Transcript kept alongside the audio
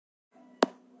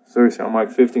Seriously, I'm like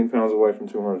 15 pounds away from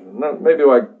 200. No, maybe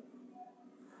like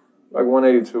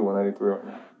 182, 183 right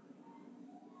now.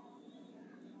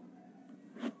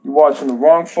 You watching the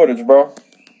wrong footage, bro.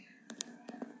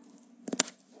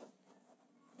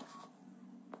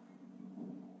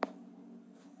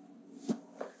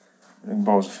 Big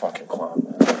Bo's a fucking clown,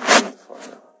 man.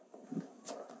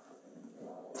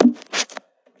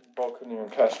 Bo couldn't even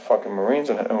catch the fucking Marines.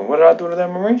 And what did I do to that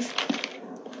Marine?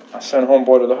 I sent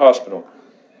homeboy to the hospital.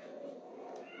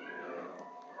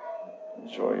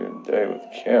 Enjoy your day with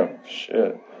Kim.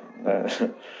 Shit. Man.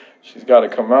 She's got to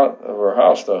come out of her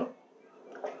house, though.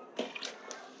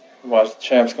 Watch the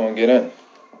champ's gonna get in.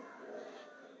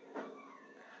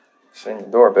 It's in your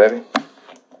door, baby.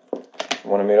 You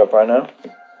want to meet up right now?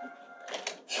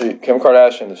 See, Kim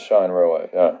Kardashian is shying right away.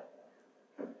 Yeah.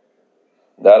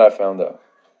 That I found out.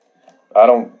 I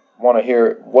don't want to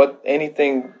hear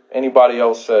anything anybody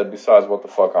else said besides what the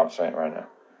fuck I'm saying right now.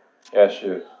 Yeah,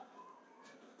 shit.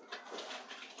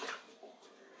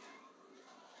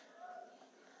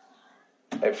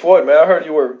 Hey, Floyd, man, I heard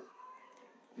you were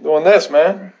doing this,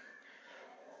 man.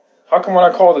 How come when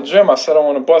I called the gym, I said I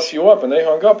want to bust you up, and they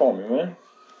hung up on me, man?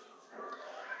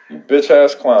 You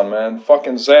bitch-ass clown, man.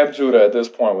 Fucking Zab Judah at this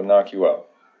point would knock you out.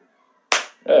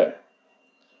 Yeah.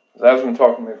 Zab's been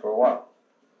talking to me for a while.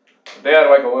 If they had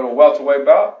like a little welterweight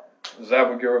bout, Zab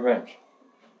would get revenge.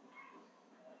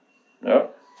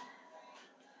 Yep.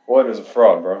 Floyd is a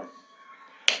fraud, bro.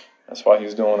 That's why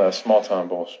he's doing that small-time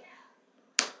bullshit.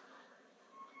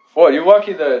 Floyd, you're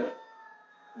lucky that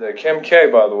Kim K,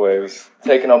 by the way, was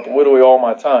taking up literally all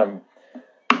my time.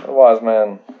 Otherwise,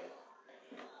 man,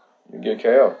 you get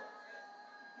KO.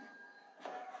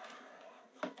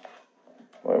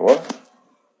 Wait, what?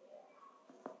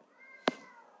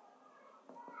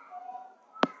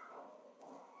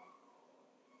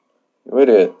 You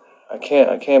idiot. I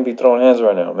can't be throwing hands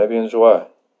right now. Maybe in July.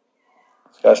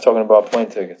 This guy's talking about plane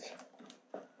tickets.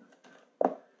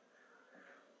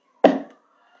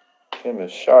 Kim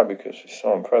is shy because she's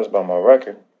so impressed by my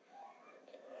record.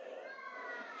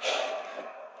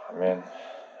 I mean,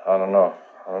 I don't know.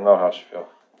 I don't know how she feels.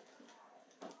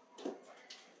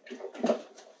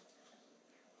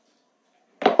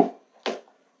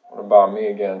 What about me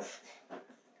against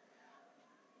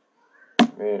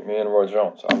me and Roy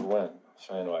Jones? I would win.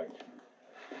 Saying like,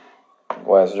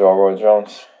 last draw Roy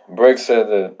Jones. Briggs said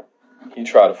that he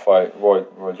tried to fight Roy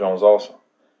Jones also.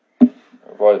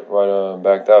 Roy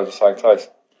backed out just like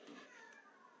Tyson.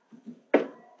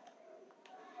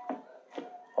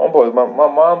 Homeboy, my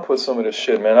mom put some of this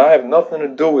shit, man. I have nothing to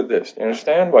do with this. You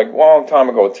understand? Like, a long time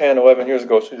ago, 10, 11 years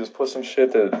ago, she just put some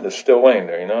shit that's still laying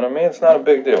there. You know what I mean? It's not a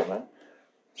big deal, man.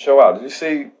 Chill out. Did you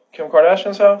see Kim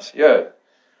Kardashian's house? Yeah.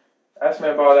 Ask me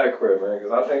about that crib, man,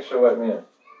 because I think she'll let me in.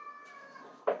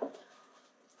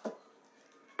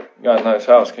 You got a nice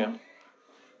house, Kim.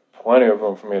 Plenty of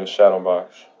room for me to shadow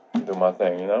box. Do my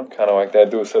thing, you know? Kind of like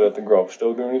that dude said at the Grove.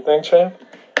 Still doing your thing, champ?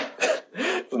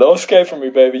 So don't escape from me,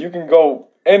 baby. You can go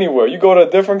anywhere. You go to a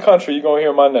different country, you're going to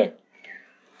hear my name.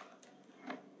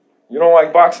 You don't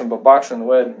like boxing, but boxing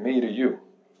led me to you.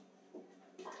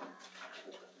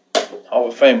 Hall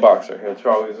of Fame boxer here,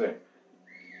 Charlie Z.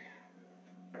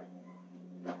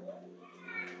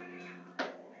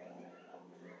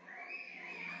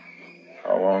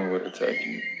 How long would it take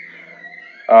you?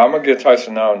 I'm going to get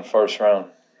Tyson now in the first round.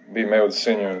 Beat Mayweather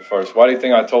Sr. in the first. Why do you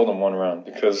think I told him one round?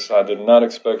 Because I did not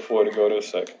expect Floyd to go to a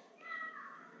second.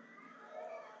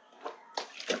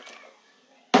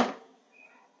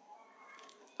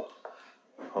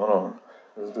 Hold on.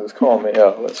 This dude's calling me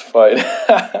out. Let's fight.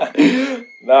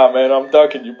 Nah, man, I'm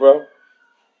ducking you, bro.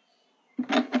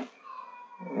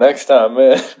 Next time,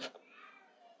 man.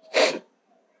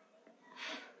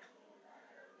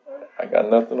 I got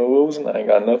nothing to lose and I ain't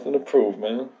got nothing to prove,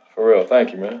 man. For real.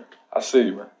 Thank you, man. I see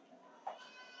you, man.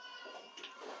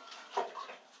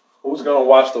 Who's gonna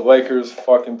watch the Lakers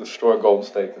fucking destroy Golden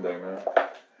State today, man?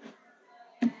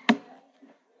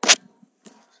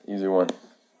 Easy one.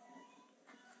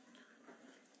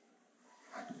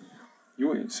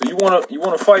 So you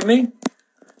wanna fight me?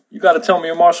 You gotta tell me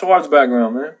your martial arts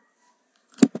background, man.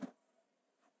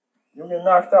 You'll get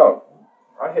knocked out.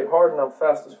 I hit hard and I'm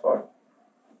fast as fuck.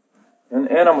 And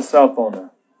I'm a southpaw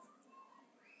now.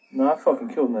 No, I fucking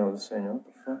killed Mayweather Sr. What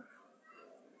the fuck?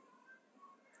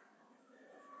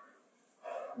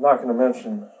 I'm not gonna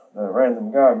mention that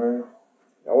random guy, man.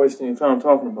 Y'all wasting your time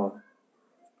talking about it.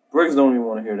 Briggs don't even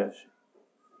want to hear that shit.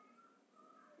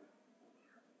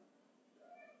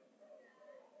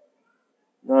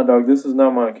 Nah, dog, this is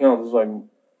not my account. This is like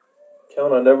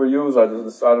account I never use. I just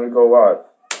decided to go live.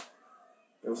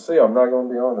 You'll see, I'm not gonna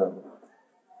be on that.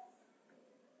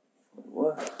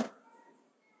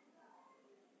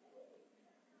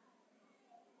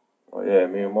 Yeah,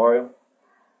 me and Mario.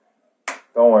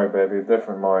 Don't worry, baby.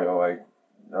 Different Mario, like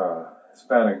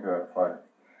Hispanic fight.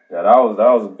 Yeah, that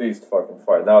was a beast fucking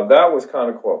fight. Now that was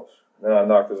kind of close. Then I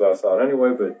knocked his ass out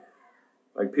anyway. But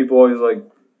like people always like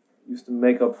used to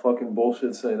make up fucking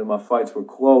bullshit saying that my fights were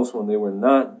close when they were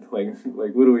not. Like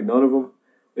literally none of them.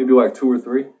 Maybe like 2 or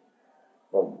 3.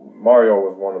 Well, Mario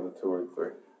was one of the 2 or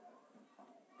 3.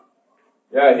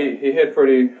 Yeah, he hit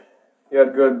pretty. He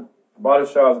had good body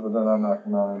shots, but then I knocked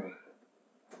him out.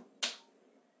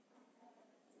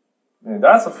 I mean,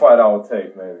 that's a fight I would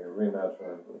take, maybe a rematch.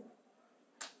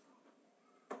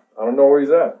 I don't know where he's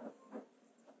at.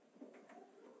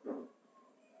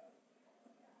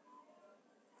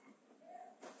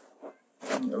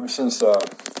 Ever since I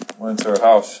went to her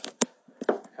house,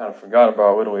 I kind of forgot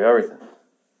about literally everything.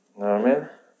 You know what I mean?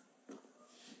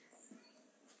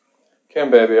 Kim,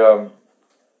 baby,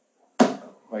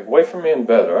 like, wait for me in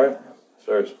bed, alright?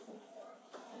 Seriously.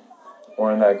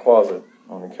 Or in that closet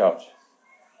on the couch.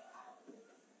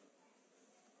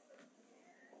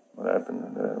 What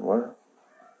happened to that? What?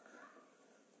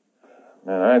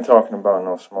 Man, I ain't talking about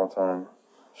no small time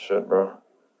shit, bro.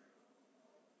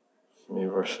 Me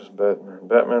versus Batman.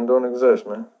 Batman don't exist,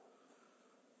 man.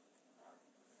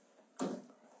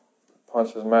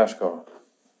 Punch his mask off.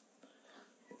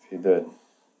 If he did.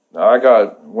 Now, I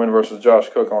got Win versus Josh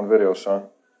Cook on video, son.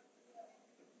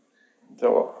 De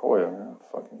La Hoya, man.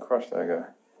 Fucking crush that guy.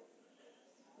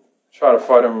 Try to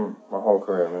fight him my whole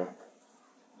career, man.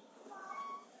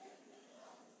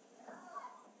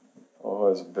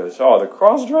 Oh, he's a bitch. Oh, the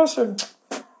cross-dresser?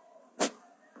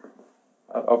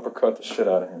 I uppercut the shit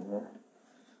out of him, man.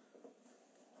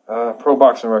 Pro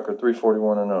boxing record,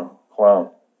 341-0.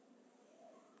 Clown.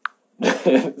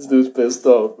 This dude's pissed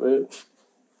off, man.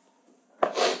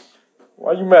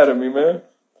 Why you mad at me, man?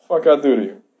 The fuck I do to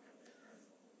you?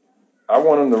 I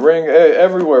want him to ring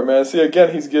everywhere, man. See,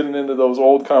 again, he's getting into those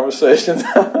old conversations.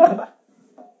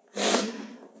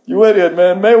 You idiot,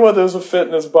 man. Mayweather's a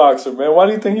fitness boxer, man. Why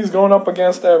do you think he's going up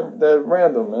against that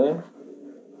random, man?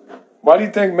 Why do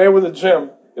you think Mayweather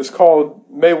Gym is called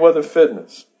Mayweather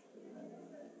Fitness?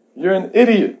 You're an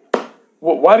idiot.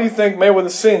 Why do you think Mayweather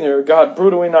Sr. got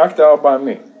brutally knocked out by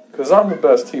me? Because I'm the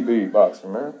best TBE boxer,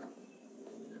 man.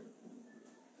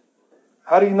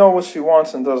 How do you know what she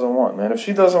wants and doesn't want, man? If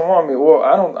she doesn't want me, well,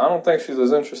 I don't think she's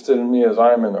as interested in me as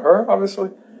I am in her,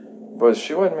 obviously. But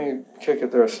she let me kick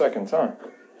it there a second time.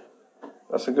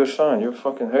 That's a good sign. You're a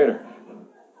fucking hater.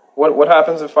 What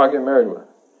happens if I get married with her?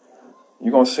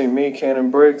 You gonna see me,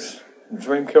 Cannon Briggs,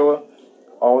 Dream Killer,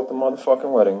 all at the motherfucking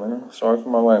wedding, man. Sorry for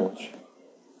my language.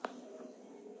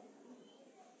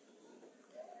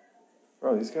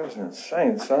 Bro, these guys are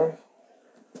insane, son.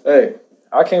 Hey,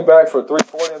 I came back for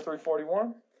 340 and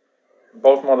 341.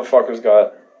 Both motherfuckers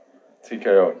got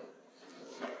TKO'd.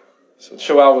 So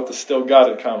chill out with the still got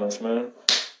it comments, man.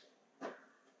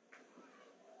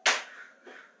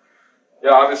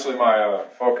 Yeah, obviously my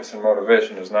focus and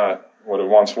motivation is not what it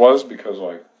once was because,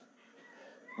 like,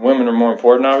 women are more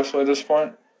important, obviously, at this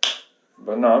point.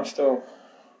 But no, I'm still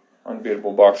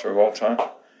unbeatable boxer of all time.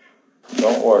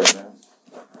 Don't worry, man.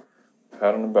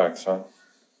 Pat on the back, son.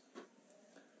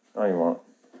 No, you won't.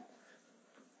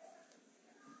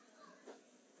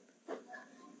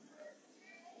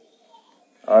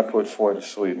 I put Floyd to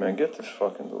sleep, man. Get this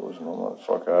fucking delusional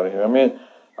motherfucker out of here. I mean,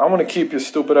 I want to keep your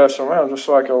stupid ass around just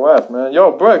so I can laugh, man.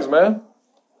 Yo, Briggs, man.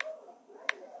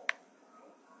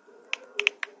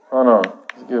 Oh, no.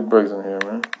 Let's get Briggs in here,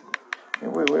 man. Yeah,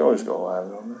 we always go live,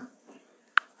 though, man.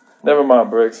 Never mind,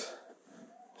 Briggs.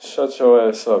 Shut your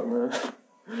ass up, man.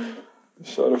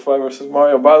 Show the fight versus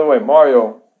Mario. By the way,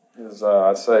 Mario is,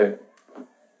 I'd say,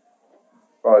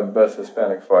 probably the best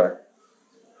Hispanic fighter.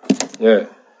 Yeah,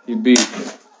 he beat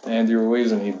Andy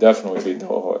Ruiz, and he definitely beat De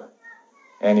La Hoya.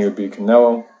 And he would beat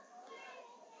Canelo,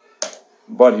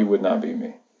 but he would not beat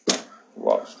me. He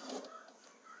lost.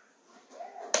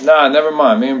 Nah, never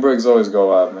mind. Me and Briggs always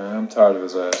go out, man. I'm tired of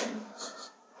his ass.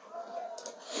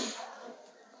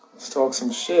 Let's talk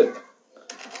some shit.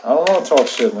 I don't want to talk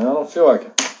shit, man. I don't feel like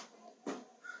it.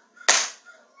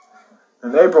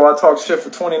 In April, I talked shit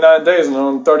for 29 days, and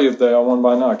on the 30th day, I won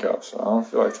by knockout. So I don't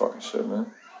feel like talking shit, man.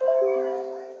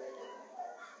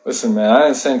 Listen, man, I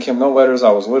didn't send Kim no letters.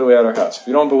 I was literally at her house. If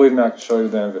you don't believe me, I can show you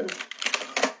the damn video.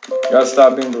 You gotta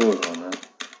stop being delusional, man.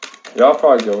 Yeah, I'll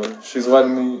probably go with her. She's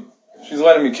letting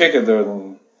me kick it there,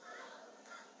 then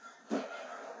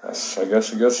that's, I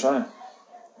guess, a good sign.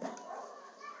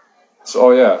 So,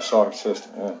 oh yeah, I saw her sister,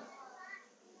 yeah.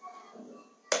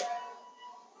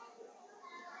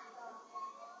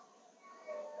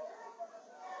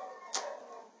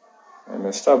 Hey,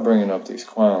 man, stop bringing up these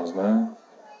clowns, man.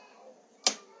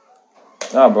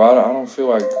 Nah, bro, I don't feel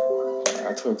like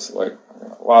I took like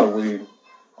a lot of weed.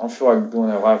 I don't feel like doing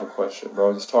that live request shit,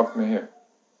 bro. Just talk to me here.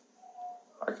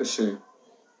 I can see you.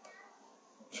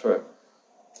 Trip.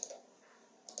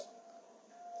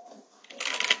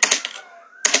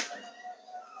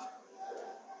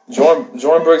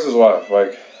 Join Briggs' live.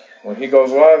 Like, when he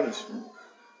goes live,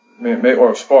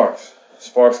 or Sparks.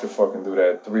 Sparks could fucking do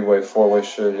that 3-way, 4-way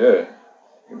shit. Yeah,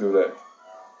 you can do that.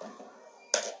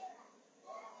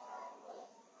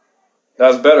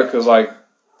 That's better because, like,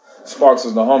 Sparks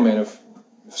is the homie, and if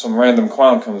some random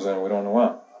clown comes in, we don't know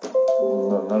why.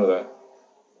 None of that.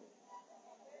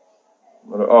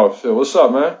 But, oh, shit. What's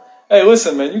up, man? Hey,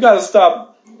 listen, man. You got to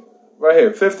stop right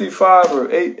here. 55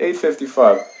 or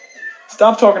 855.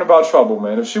 Stop talking about trouble,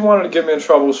 man. If she wanted to get me in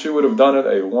trouble, she would have done it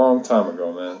a long time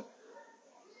ago, man.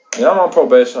 Yeah, I'm on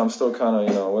probation. I'm still kind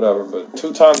of, whatever. But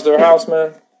 2 times their house,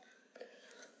 man.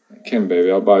 Kim,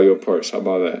 baby, I'll buy you a purse. How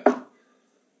about that?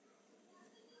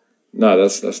 Nah,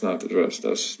 that's not the dress.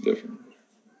 That's different.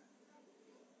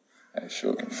 Hey, she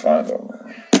looking fine, though,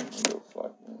 man.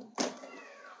 Fuck, man.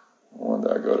 One day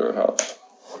I go to her house.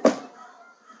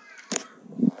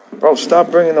 Bro,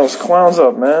 stop bringing those clowns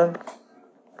up, man.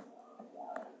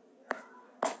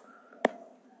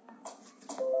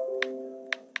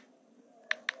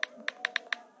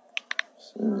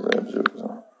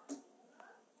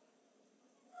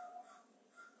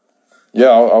 Yeah,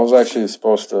 I was actually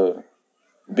supposed to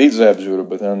beat Zab Judah,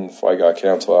 but then the fight got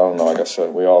canceled. I don't know. Like I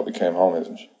said, we all became homies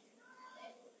and shit.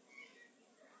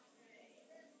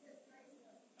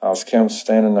 How's Kim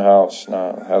staying in the house?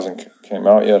 Nah, hasn't came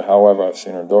out yet. However, I've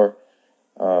seen her door.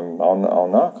 I'll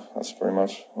knock. That's pretty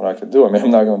much what I could do. I mean,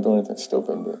 I'm not gonna do anything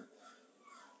stupid, but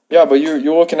yeah. But you're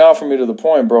looking out for me to the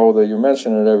point, bro, that you're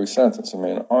mentioning it every sentence. I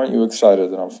mean, aren't you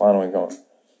excited that I'm finally going to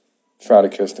try to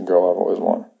kiss the girl I've always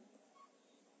wanted?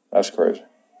 That's crazy.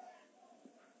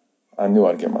 I knew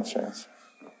I'd get my chance.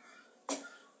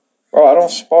 Bro, I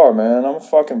don't spar, man. I'm a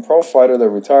fucking pro fighter that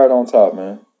retired on top,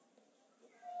 man.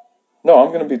 No, I'm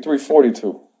going to be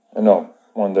 342. And no,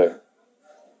 one day.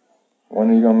 When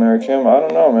are you going to marry Kim? I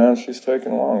don't know, man. She's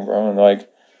taking long, bro. And,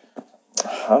 like,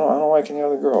 I don't like any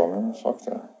other girl, man. Fuck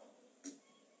that.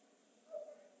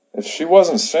 If she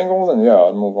wasn't single, then yeah,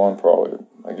 I'd move on probably,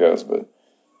 I guess. But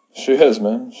she is,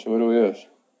 man. She literally is.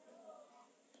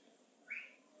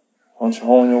 Punch a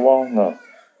hole in your wall? No.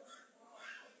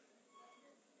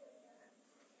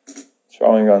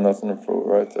 Charlie ain't got nothing to prove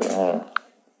right there, huh?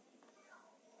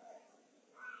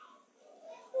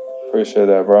 Appreciate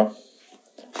that, bro.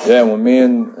 Yeah, when me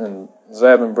and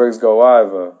Zab and Briggs go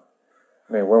live,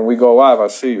 when we go live, I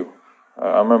see you.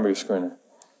 I remember you screening.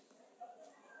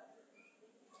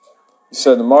 You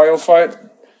said the Mario fight?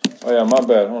 Oh, yeah, my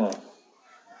bad. Hold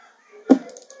on.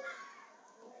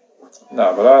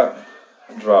 Nah, but I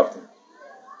dropped him.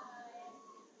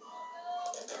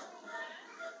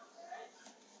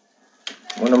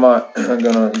 When am I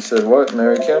gonna, you said what?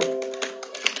 Marry Kim?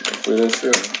 Hopefully this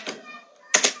year.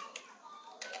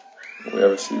 Will we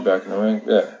ever see you back in the ring?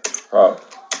 Yeah, probably.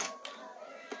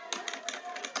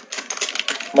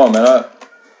 Come on, man.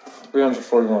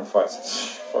 341 fights.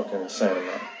 It's fucking insane,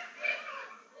 man.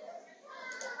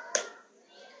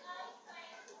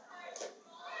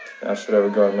 I should ever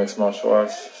go to mixed martial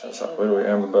arts since I literally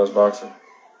am the best boxer.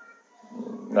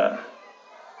 Nah.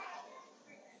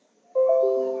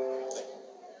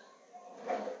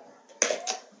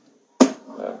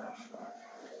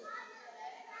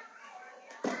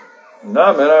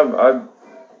 Nah, man, I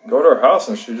go to her house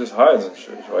and she just hides and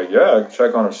shit. Like, yeah, I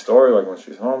check on her story, like, when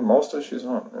she's home. Most of it, she's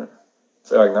home, yeah. I'd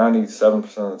say, like,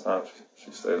 97% of the time,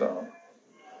 she stays at home.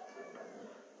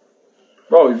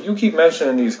 Bro, if you keep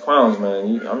mentioning these clowns,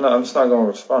 man, I'm just not going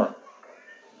to respond.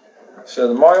 See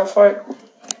the Mario fight?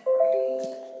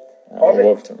 I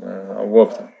whooped him, man. I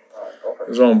whooped him.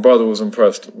 His own brother was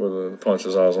impressed with the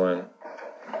punches I was landing.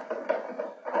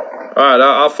 Alright,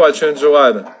 I'll fight you in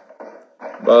July then.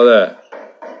 About that.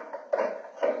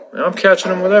 Man, I'm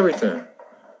catching him with everything.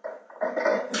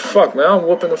 Fuck, man, I'm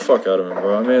whooping the fuck out of him,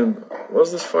 bro. I mean,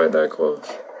 was this fight that close?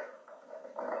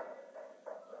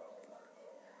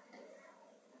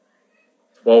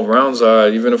 $12 rounds,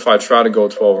 even if I try to go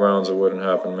 12 rounds, it wouldn't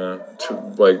happen, man.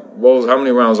 How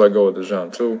many rounds I go with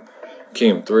Dejan? 2?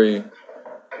 Keem, 3.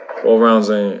 12 rounds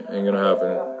ain't gonna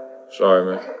happen. Sorry,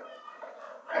 man.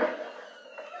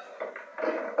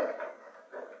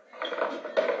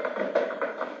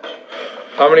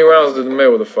 How many rounds did the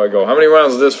Mayweather fight go? How many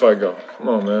rounds did this fight go? Come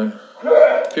on, man.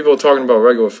 People are talking about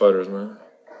regular fighters, man.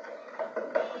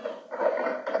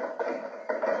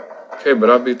 Okay,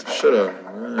 but I beat the shit out of him,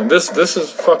 man. And this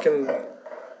is fucking...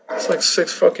 It's like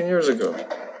 6 fucking years ago.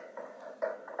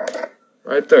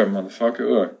 Right there, motherfucker.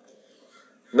 Look.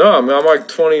 No, I mean, I'm like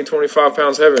 20, 25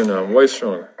 pounds heavier now. I'm way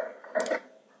stronger.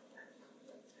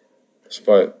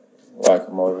 Despite lack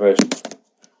of motivation.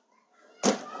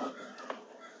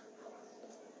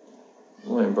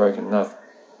 You ain't breaking nothing.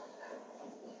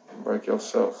 Break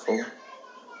yourself, fool.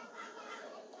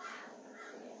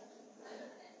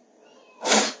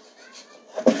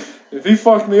 If he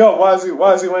fucked me up, why is he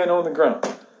laying on the ground?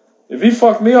 If he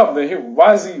fucked me up, then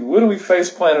why is he literally face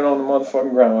planted on the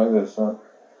motherfucking ground like this, son?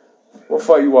 What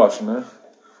fight you watching, man?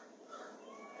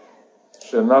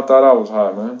 Shit, not thought I was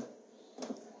high, man.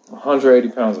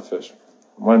 180 pounds of fish.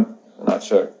 When I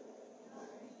checked.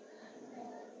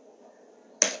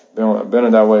 Been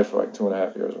in that way for like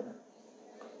 2.5 years. Right?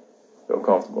 Feel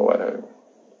comfortable at heavy.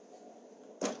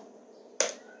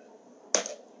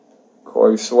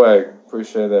 Corey Swag,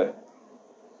 appreciate that.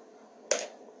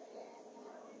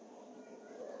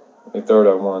 May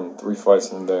 3rd, I won 3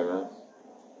 fights in a day, man.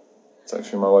 It's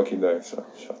actually my lucky day, so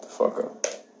shut the fuck up.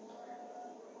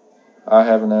 I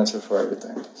have an answer for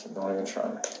everything, so don't even try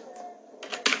me.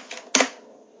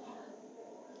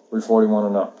 341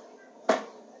 and up.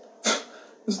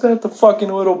 Is that the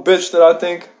fucking little bitch that I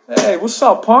think, hey, what's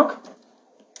up, punk?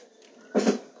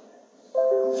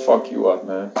 Fuck you up,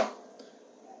 man.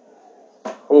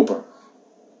 Hooper,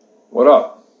 what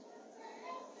up?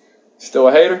 Still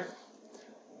a hater?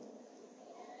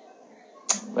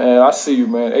 Man, I see you,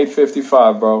 man.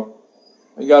 8:55, bro. All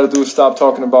you gotta do is stop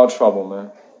talking about trouble,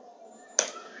 man.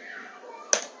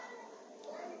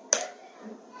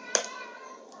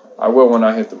 I will when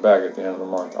I hit the bag at the end of the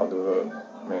month. I'll do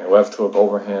the left hook,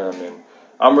 overhand. I mean,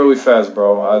 I'm really fast,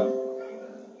 bro. I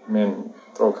mean,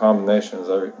 throw combinations,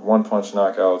 every one punch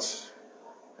knockouts.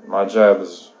 My jab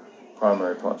is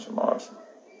primary punch in my arsenal.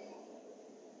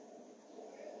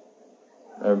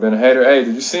 Never been a hater. Hey,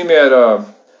 did you see me at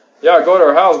yeah, I go to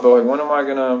her house, but like, when am I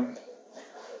gonna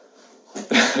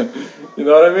you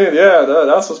know what I mean? Yeah,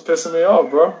 that's what's pissing me off,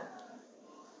 bro.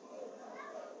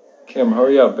 Kim,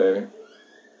 hurry up, baby.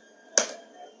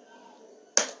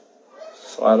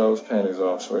 Slide those panties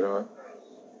off, sweetheart.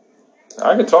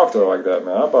 I can talk to her like that,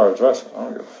 man. I buy her dresses. I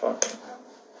don't give a fuck.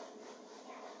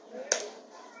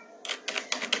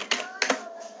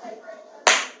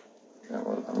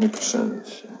 How many percent of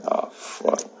this shit? Oh,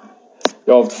 fuck.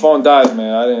 Yo, if the phone dies,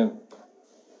 man,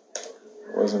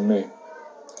 it wasn't me.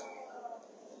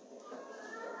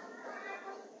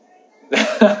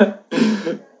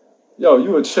 Yo,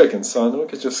 you a chicken, son.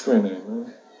 Look at your screen name,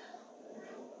 man.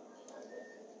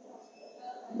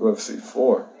 UFC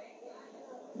 4.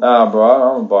 Nah,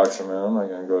 bro, I'm a boxer, man. I'm not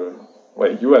gonna go to...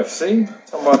 Wait, UFC?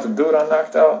 Talking about the dude I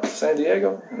knocked out in San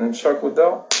Diego? And then Chuck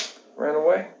Liddell ran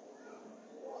away?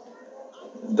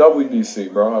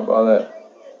 WBC, bro. How about that?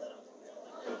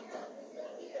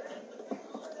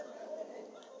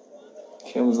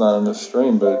 Kim's not on the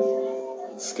stream, but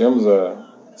Skims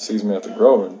sees me at the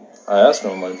Grove, and I asked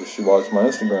him, like, does she watch my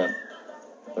Instagram?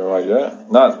 They're like, yeah.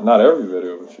 Not every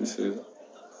video, but she sees it.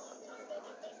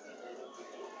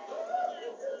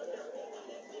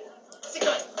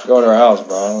 Go to her house,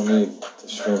 bro. I don't need to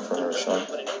stream for her, son.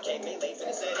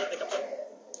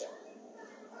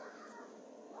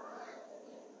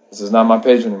 This is not my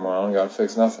page anymore. I don't gotta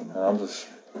fix nothing, man. I'm just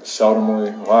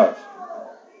seldomly live.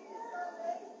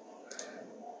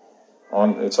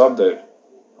 It's updated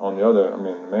on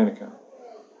the main account.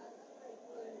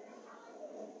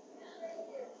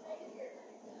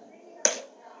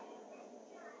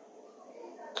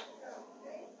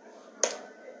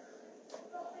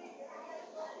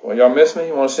 Well, y'all miss me?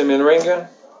 You want to see me in the ring again?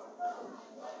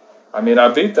 I mean, I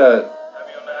beat the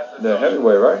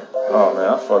heavyweight, right? Oh, man,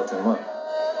 I fucked him up.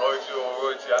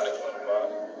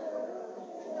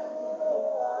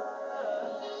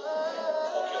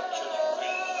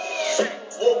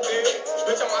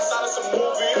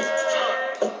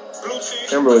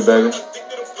 Kimberly, baby.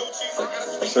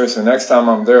 Seriously, next time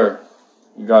I'm there,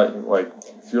 you got, like,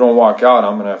 if you don't walk out,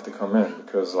 I'm going to have to come in.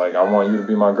 Because, like, I want you to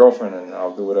be my girlfriend, and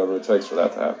I'll do whatever it takes for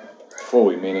that to happen.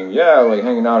 Fully, meaning, yeah, like,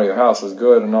 hanging out at your house is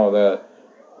good and all that.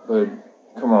 But,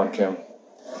 come on, Kim.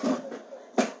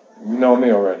 You know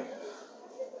me already.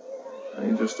 I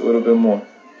need just a little bit more.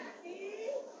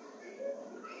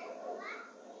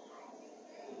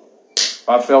 If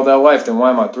I failed that life, then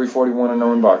why am I 341 and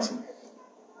 0 in boxing?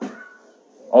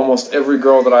 Almost every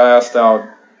girl that I asked out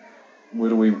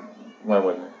literally went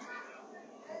with me.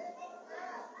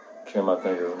 Kim, I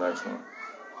think, is the next one.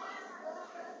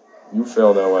 You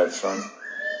failed that life, son.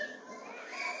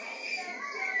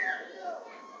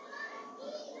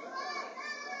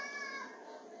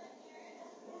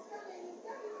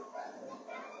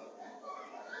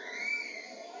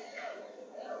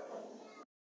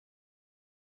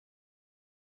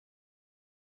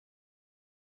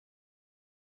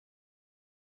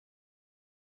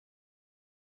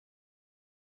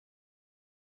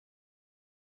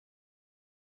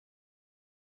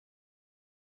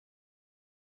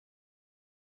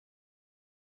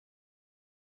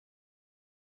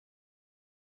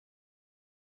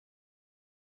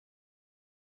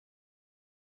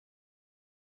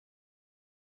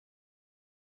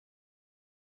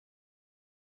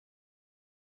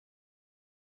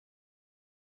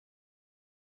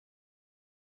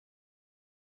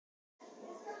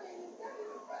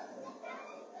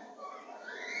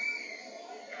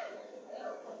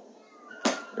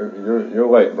 You're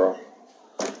late, bro.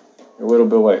 You're a little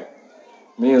bit late.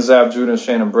 Me and Zap, Judah, and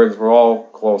Shannon Briggs, we're all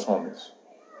close homies.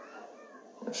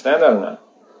 Understand that or not?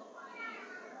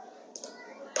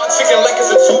 Chicken like it's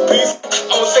a two-piece.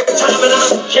 I'm sick of time and I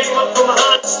came up from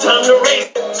behind. It's time to race.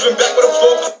 Swim back with a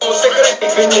fork. I'm sick of that.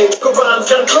 Good rhymes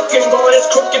done cooking, boy. It's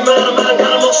crooked man. I'm kind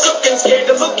of more shook and scared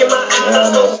to look in my eyes. Yeah,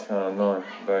 I know it's kind of annoying.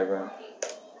 Background.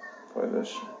 Play this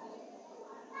shit.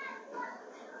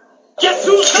 Guess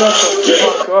who's Shut the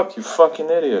fuck up, you fucking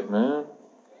idiot, man.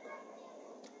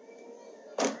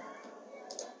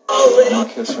 I'm gonna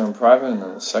kiss her in private, and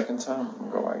then the second time, I'm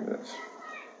gonna go like this.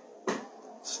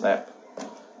 Snap.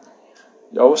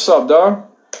 Yo, what's up, dog?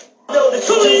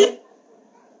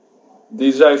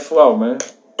 DJ Flow, man.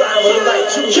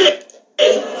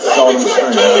 Saw them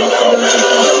string, man. I'll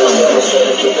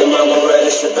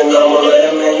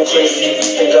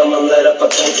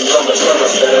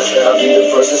be the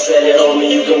first to set it on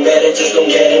me. You can bet it, just don't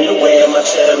get in the way of my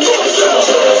cheddar.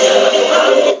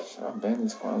 Should I ban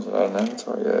these clowns without an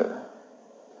avatar? Yeah.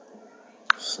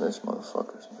 Snitch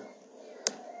motherfuckers, man.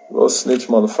 Little snitch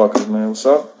motherfuckers, man. What's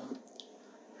up?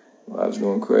 Live's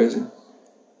going crazy.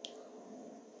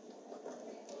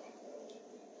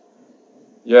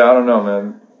 Yeah, I don't know,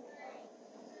 man.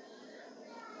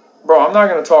 Bro, I'm not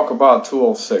gonna talk about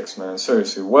 206, man.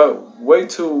 Seriously, way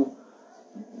too.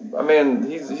 I mean,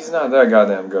 he's not that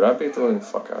goddamn good. I beat the living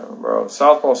fuck out of him, bro.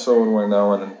 Southpaw Show would win that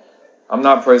one, and I'm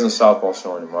not praising Southpaw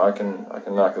Show anymore. I can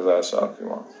knock his ass out if you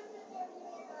want.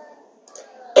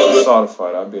 I saw the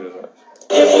fight. I beat his ass.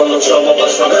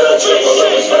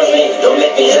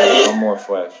 I'm more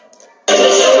flash.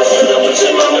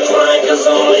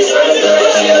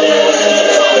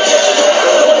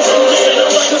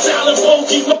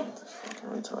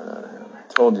 Retard out of here. I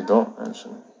told you, don't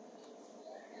mention it.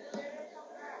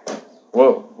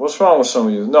 Whoa, what's wrong with some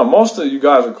of you? No, most of you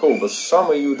guys are cool, but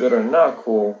some of you that are not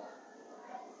cool,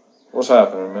 what's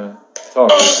happening, man?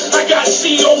 Talk.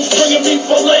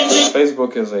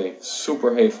 Facebook is a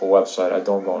super hateful website. I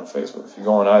don't go on Facebook. If you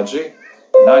go on IG,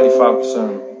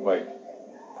 95% like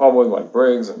public, like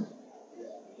Briggs and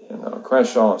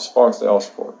Crenshaw and Sparks, they all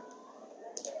support.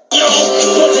 That's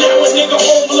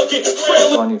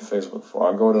all I need Facebook for.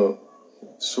 I go to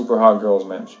super hot girls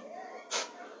mansion.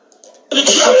 With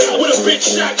a big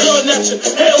shotgun at you,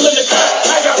 hell in the car.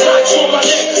 I got rocks on my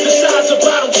neck, the size of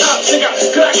bottom tops. I got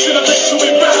cracks in the legs, so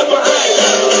we ride behind.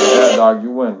 Yeah, dog,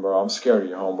 you win, bro. I'm scared of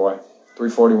you, homeboy.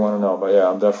 341 and 0, but yeah,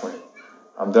 I'm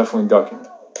definitely ducking.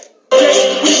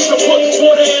 We used to put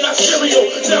water in our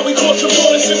cereal. Now we caught some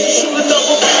bullets and shoot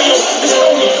another video. It's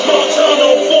Tony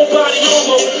Montano, full body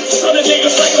armor. Son of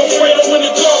niggas like Alfredo in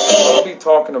the dark. Don't be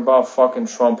talking about fucking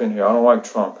Trump in here. I don't like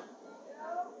Trump.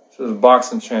 This is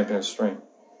boxing champion stream.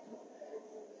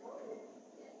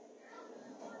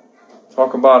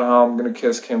 Talk about how I'm gonna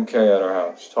kiss Kim K at her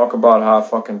house. Talk about how I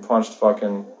fucking punched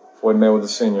fucking Floyd Mayweather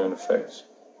Sr. in the face.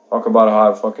 Talk about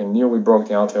how I fucking nearly broke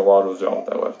Deontay Wilder's jaw with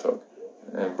that left hook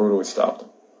and brutally stopped him.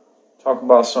 Talk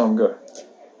about something good.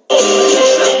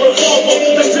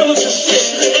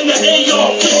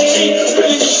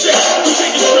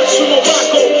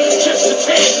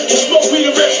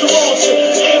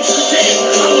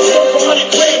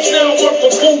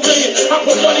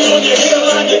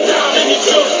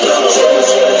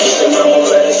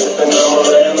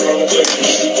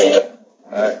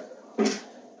 Alright.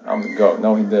 I'm the GOAT.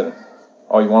 No, he didn't.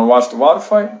 Oh, you want to watch the water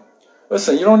fight?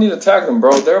 Listen, you don't need to tag them,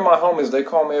 bro. They're my homies. They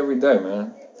call me every day,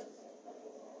 man.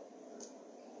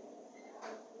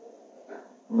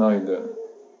 No, he didn't.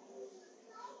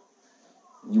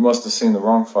 You must have seen the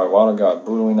wrong fight. Wilder got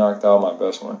brutally knocked out, my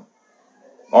best win.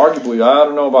 Arguably, I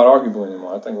don't know about arguably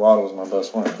anymore. I think Wilder was my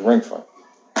best win. The ring fight.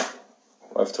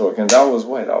 Left hook. And that was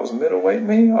middleweight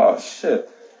me? Oh, shit.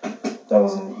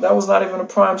 That was not even a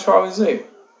prime Charlie Z.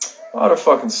 Wilder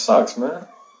fucking sucks, man.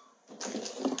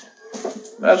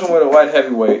 Imagine what a light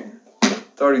heavyweight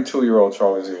 32-year-old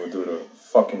Charlie Z would do to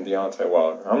fucking Deontay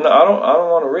Wilder. I don't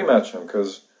want to rematch him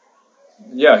because,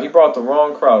 yeah, he brought the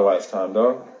wrong crowd last time,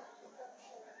 dog.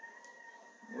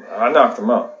 I knocked him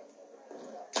out.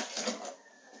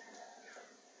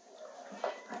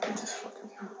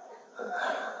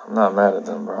 I'm not mad at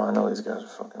them, bro. I know these guys are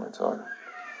fucking retarded.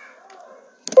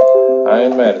 I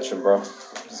ain't mad at you, bro.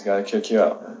 Just gotta kick you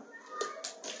out, man.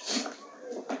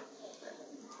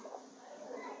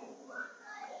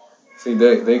 See,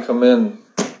 they come in,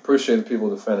 appreciate the people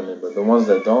defending me, but the ones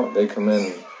that don't, they come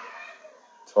in and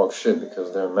talk shit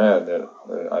because they're mad that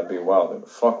I beat Wilder.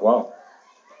 Fuck Wilder.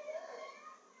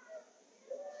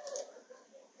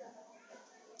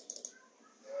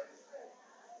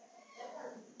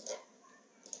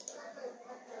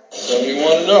 So you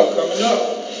want to know, coming up.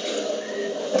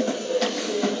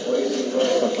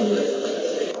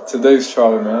 today's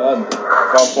Charlie, man. If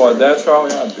I fought that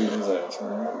Charlie, I'd beat his ass,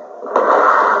 man. I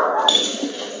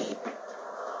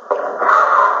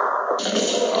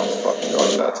was fucking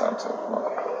going at that time, too. Come on.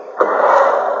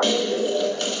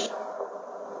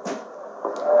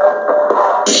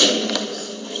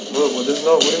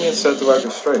 What do you mean set the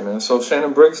record straight, man? So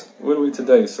Shannon Briggs, what do we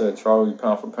today said Charlie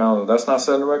pound for pound? That's not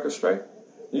setting the record straight.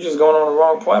 You're just going on the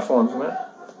wrong platforms, man.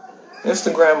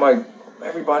 Instagram, like,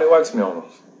 everybody likes me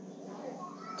almost.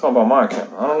 I'm talking about my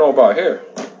account. I don't know about here.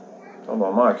 I'm talking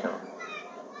about my account.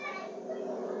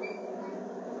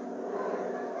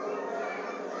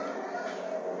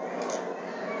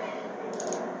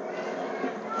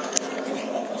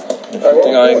 I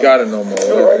think I ain't got it no more.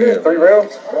 3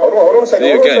 rounds? Hold on a second.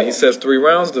 See, again, he says 3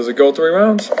 rounds. Does it go 3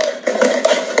 rounds?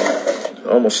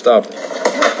 Almost stopped it.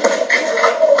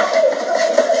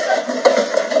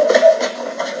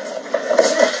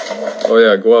 Oh,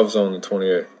 yeah, gloves on the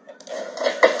 28th.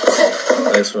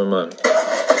 Thanks for the money.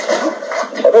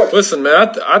 Listen,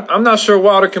 man, I'm not sure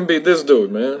Wilder can beat this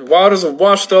dude, man. Wilder's a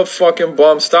washed-up fucking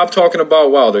bum. Stop talking about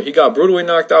Wilder. He got brutally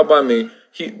knocked out by me.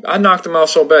 I knocked him out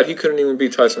so bad, he couldn't even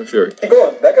beat Tyson Fury. Keep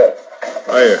going, back up.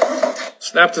 Right here.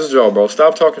 Snapped his jaw, bro.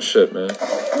 Stop talking shit, man.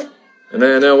 And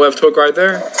then left hook right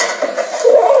there.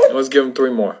 And let's give him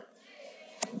 3 more.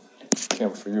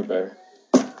 Kim, for you, baby.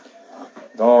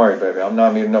 Don't worry, baby. I'm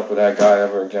not meeting up with that guy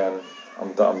ever again.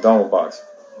 I'm done with boxing.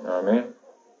 You know what I mean?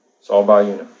 It's all about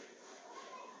you now.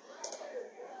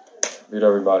 Beat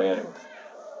everybody anyway.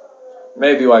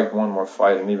 Maybe like 1 more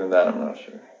fight, and even that I'm not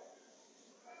sure.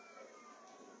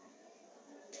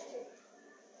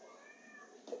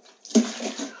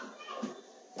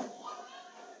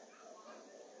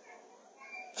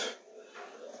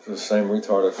 The same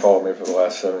retard that followed me for the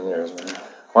last 7 years, man.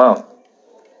 Wow.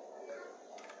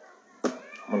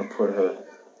 I'm gonna put her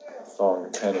thong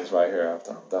and pennies right here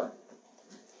after I'm done.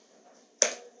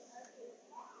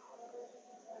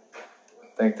 I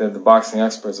think that the boxing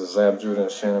experts are Zab Judah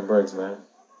and Shannon Briggs, man.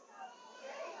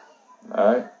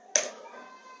 Alright?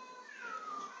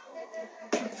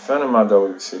 Defending my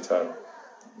WBC title.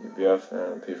 UBF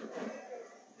and P for P.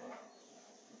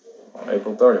 On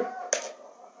April 30th.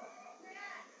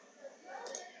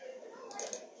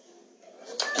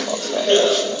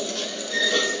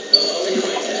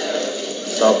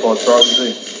 Southpaw Charlie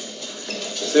Z.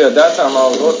 See, at that time I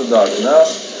was orthodox. Now,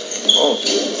 oh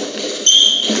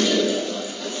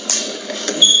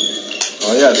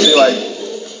yeah. See, like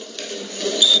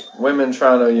women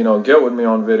trying to, get with me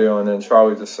on video, and then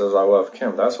Charlie just says I love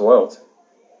Kim. That's loyalty.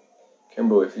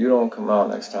 Kimberly, if you don't come out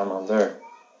next time I'm there,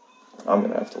 I'm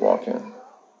gonna have to walk in.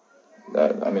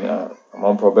 I'm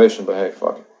on probation, but hey,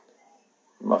 fuck it.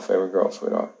 You're my favorite girl,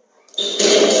 sweetheart.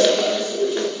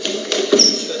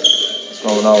 So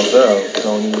when I was there, I was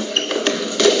telling you.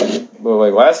 But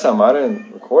like last time, I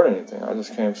didn't record anything. I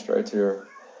just came straight to your.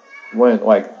 Went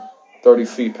like 30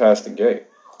 feet past the gate.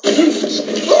 Yes.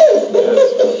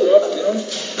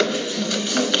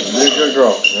 You're a good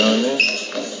girl. You know what I mean?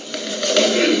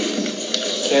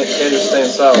 Can't just stay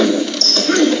inside like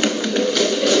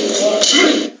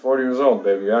that. 40 years old,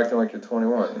 baby. You're acting like you're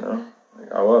 21. You know?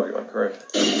 Like, I love you like crazy.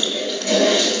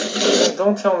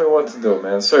 Don't tell me what to do,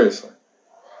 man. Seriously.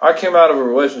 I came out of a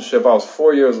relationship. I was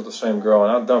 4 years with the same girl,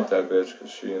 and I dumped that bitch because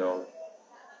she,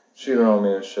 cheated on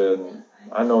me and shit. And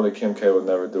I know that Kim K would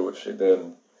never do what she did,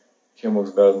 and Kim looks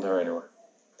better than her anyway.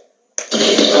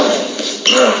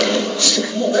 Yeah.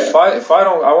 If I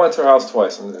don't, I went to her house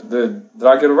twice, and did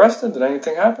I get arrested? Did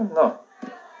anything happen? No.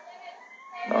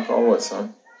 Knock on wood,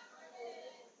 son.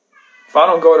 If I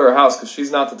don't go to her house, because she's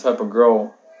not the type of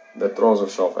girl that throws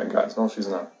herself at guys. No, she's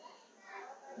not.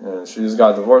 And she just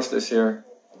got divorced this year.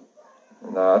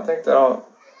 And I think that I'll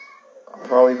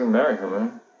probably even marry her,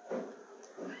 man.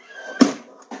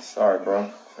 Sorry, bro,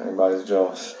 if anybody's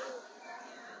jealous.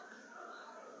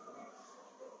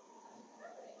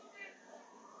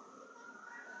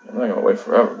 I'm not gonna wait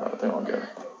forever, but I think I'll get her.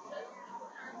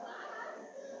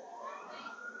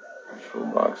 True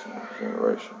boxing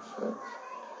generation fix.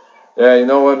 Yeah, you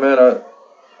know what, man? I'd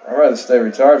rather stay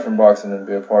retired from boxing than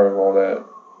be a part of all that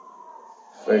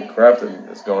fake crap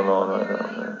that's going on right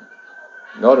now, man.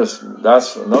 Notice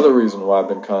that's another reason why I've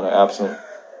been kind of absent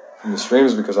from the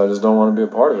streams, because I just don't want to be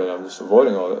a part of it. I'm just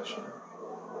avoiding all that shit.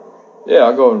 Yeah,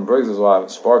 I'll go in Briggs' live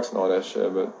and Sparks and all that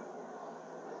shit, but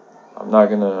I'm not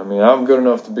gonna. I'm good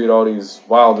enough to beat all these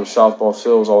Wilder, Southpaw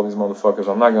Sills, all these motherfuckers.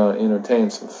 I'm not gonna entertain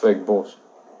some fake bullshit.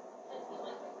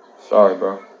 Sorry,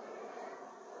 bro.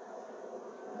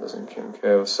 Doesn't Kim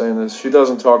K. I was saying this. She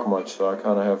doesn't talk much, so I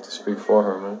kind of have to speak for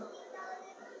her, man.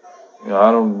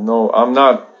 I don't know. I'm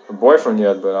not her boyfriend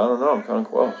yet, but I don't know. I'm kind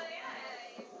of close.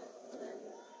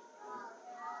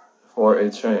 Or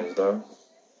a change, though.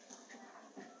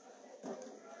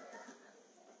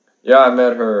 Yeah, I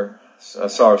met her. I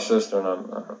saw her sister, and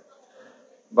I'm.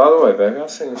 By the way, baby, I've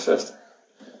seen your sister.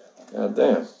 God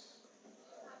damn.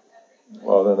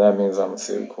 Well, then that means I'm gonna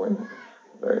see the queen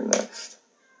very next.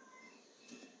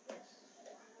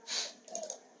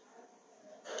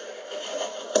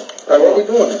 What are we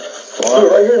doing? Well,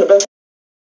 right here in the back.